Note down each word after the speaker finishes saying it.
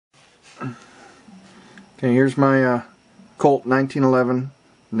Okay, here's my Colt 1911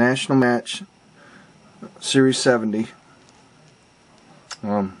 National Match Series 70.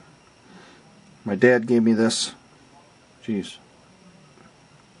 My dad gave me this, geez,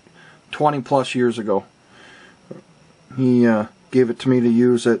 20 plus years ago. He gave it to me to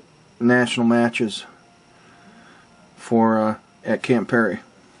use at national matches for at Camp Perry.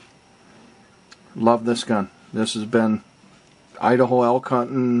 Love this gun. This has been Idaho elk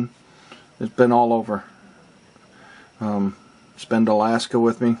hunting. It's been all over. It's been to Alaska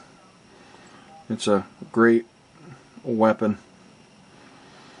with me. It's a great weapon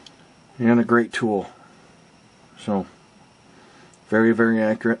and a great tool. So, very, very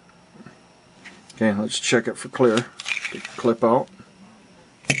accurate. Okay, let's check it for clear. Take the clip out.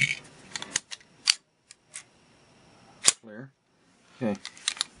 Clear. Okay.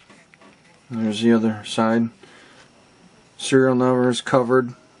 There's the other side. Serial number is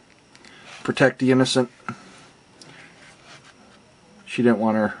covered. Protect the innocent. She didn't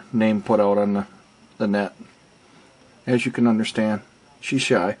want her name put out on the net. As you can understand, she's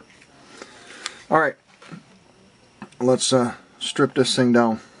shy. Alright, let's strip this thing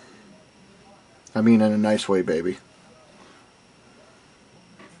down. I mean in a nice way, baby.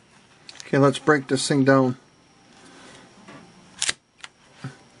 Okay, let's break this thing down.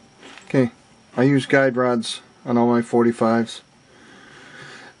 Okay, I use guide rods on all my 45s.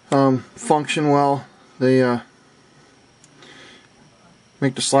 Function well. They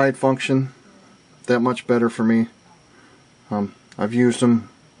make the slide function that much better for me. I've used them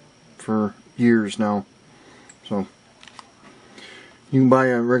for years now. So you can buy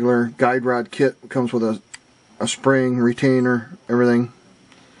a regular guide rod kit. It comes with a spring, retainer, everything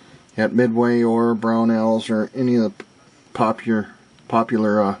at Midway or Brownells or any of the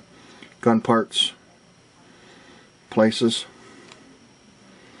popular gun parts places.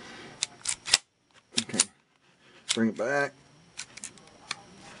 Okay, bring it back.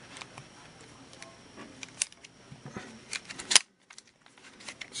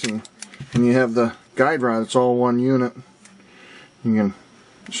 See, and you have the guide rod. It's all one unit. You can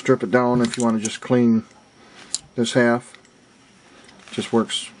strip it down if you want to just clean this half. Just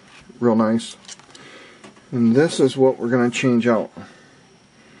works real nice. And this is what we're going to change out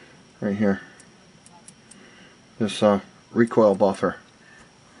right here. This recoil buffer.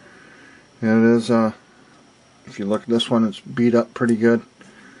 And it is, if you look at this one, it's beat up pretty good.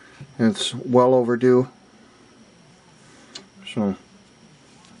 It's well overdue. So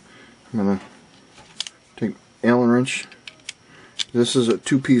I'm going to take Allen wrench. This is a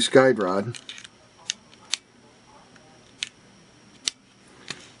two-piece guide rod.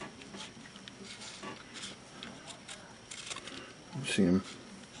 You see him.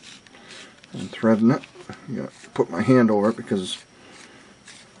 I'm threading it. You got to put my hand over it because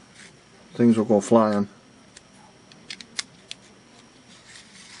things will go flying.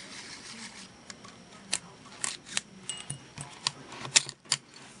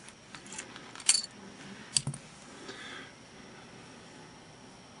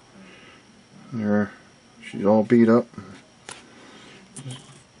 There, she's all beat up.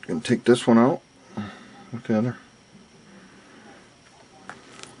 Gonna take this one out. Look at her.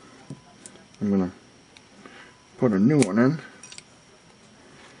 I'm gonna put a new one in,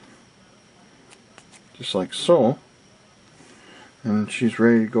 just like so, and she's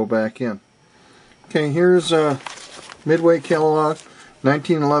ready to go back in. Okay, here's Midway catalog,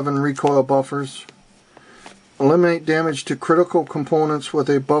 1911 recoil buffers. Eliminate damage to critical components with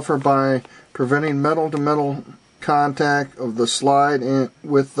a buffer by preventing metal-to-metal contact of the slide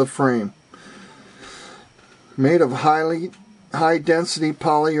with the frame. Made of high-density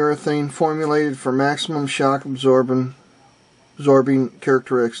polyurethane formulated for maximum shock absorbing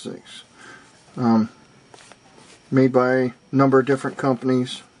characteristics. Made by a number of different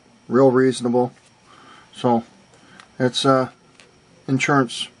companies. Real reasonable. So, it's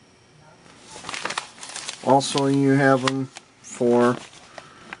insurance. Also, you have them for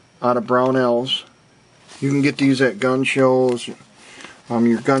out of Brownells. You can get these at gun shows.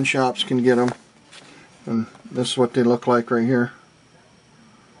 Your gun shops can get them. And this is what they look like right here.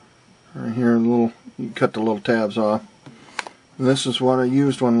 Right here, you cut the little tabs off. And this is what a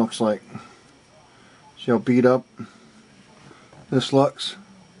used one looks like. See how beat up this looks?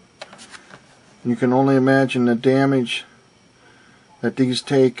 You can only imagine the damage that these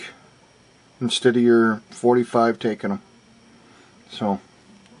take instead of your 45 taking them. So,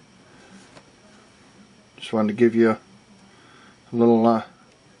 just wanted to give you a little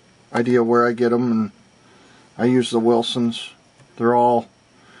idea where I get them, and I use the Wilsons. They're all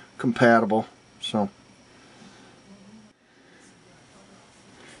compatible. So,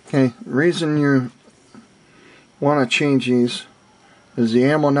 Okay, the reason you want to change these is the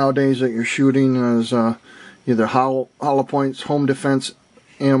ammo nowadays that you're shooting is either hollow points, home defense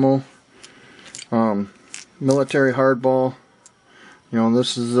ammo, military hardball. You know,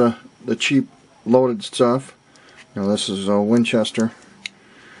 this is the cheap loaded stuff. You know, this is a Winchester.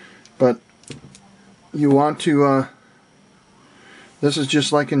 But you want to, this is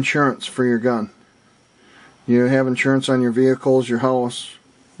just like insurance for your gun. You have insurance on your vehicles, your house.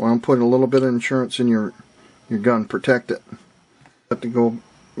 Well, I'm putting a little bit of insurance in your gun, protect it. Have to go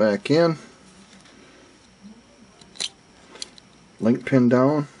back in. Link pin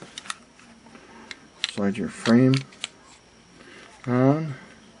down. Slide your frame on.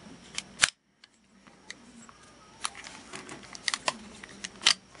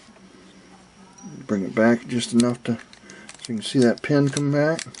 Bring it back just enough so you can see that pin come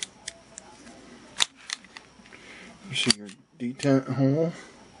back. You see your detent hole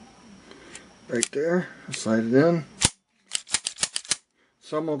right there. Slide it in.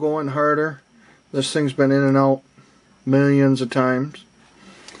 Some will go in harder. This thing's been in and out millions of times.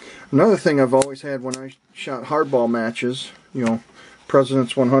 Another thing I've always had when I shot hardball matches, you know,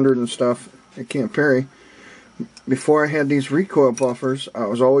 President's 100 and stuff at Camp Perry, before I had these recoil buffers, I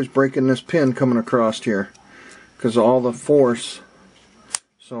was always breaking this pin coming across here because of all the force.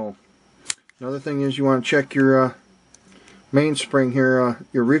 So another thing is you want to check your mainspring here,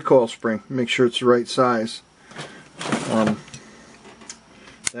 your recoil spring, make sure it's the right size.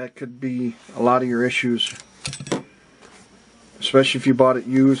 That could be a lot of your issues, especially if you bought it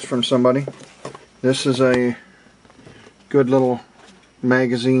used from somebody. This is a good little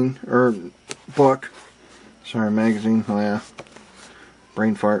magazine or book. Sorry, magazine. Oh yeah,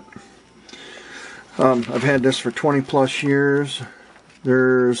 brain fart. I've had this for 20 plus years.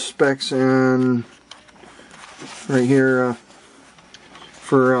 There's specs in right here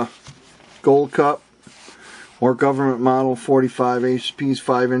for Gold Cup or government model 45 ACP's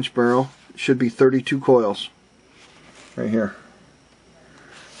 5-inch barrel. It should be 32 coils. Right here.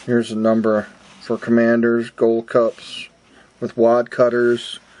 Here's a number for Commanders, Gold Cups with wad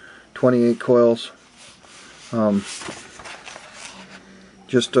cutters, 28 coils.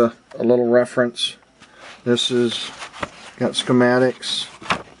 Just a little reference. This is got schematics,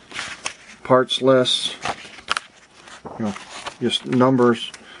 parts lists, you know, just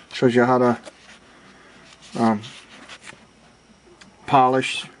numbers. Shows you how to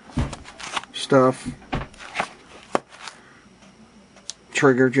polish stuff,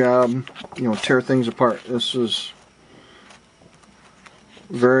 trigger job, you know, tear things apart. This is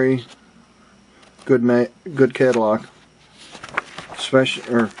very good catalog. Especially,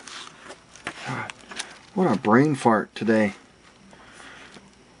 God, what a brain fart today.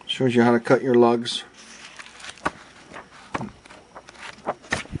 Shows you how to cut your lugs.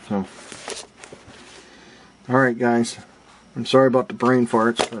 So, alright guys, I'm sorry about the brain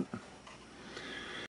farts, but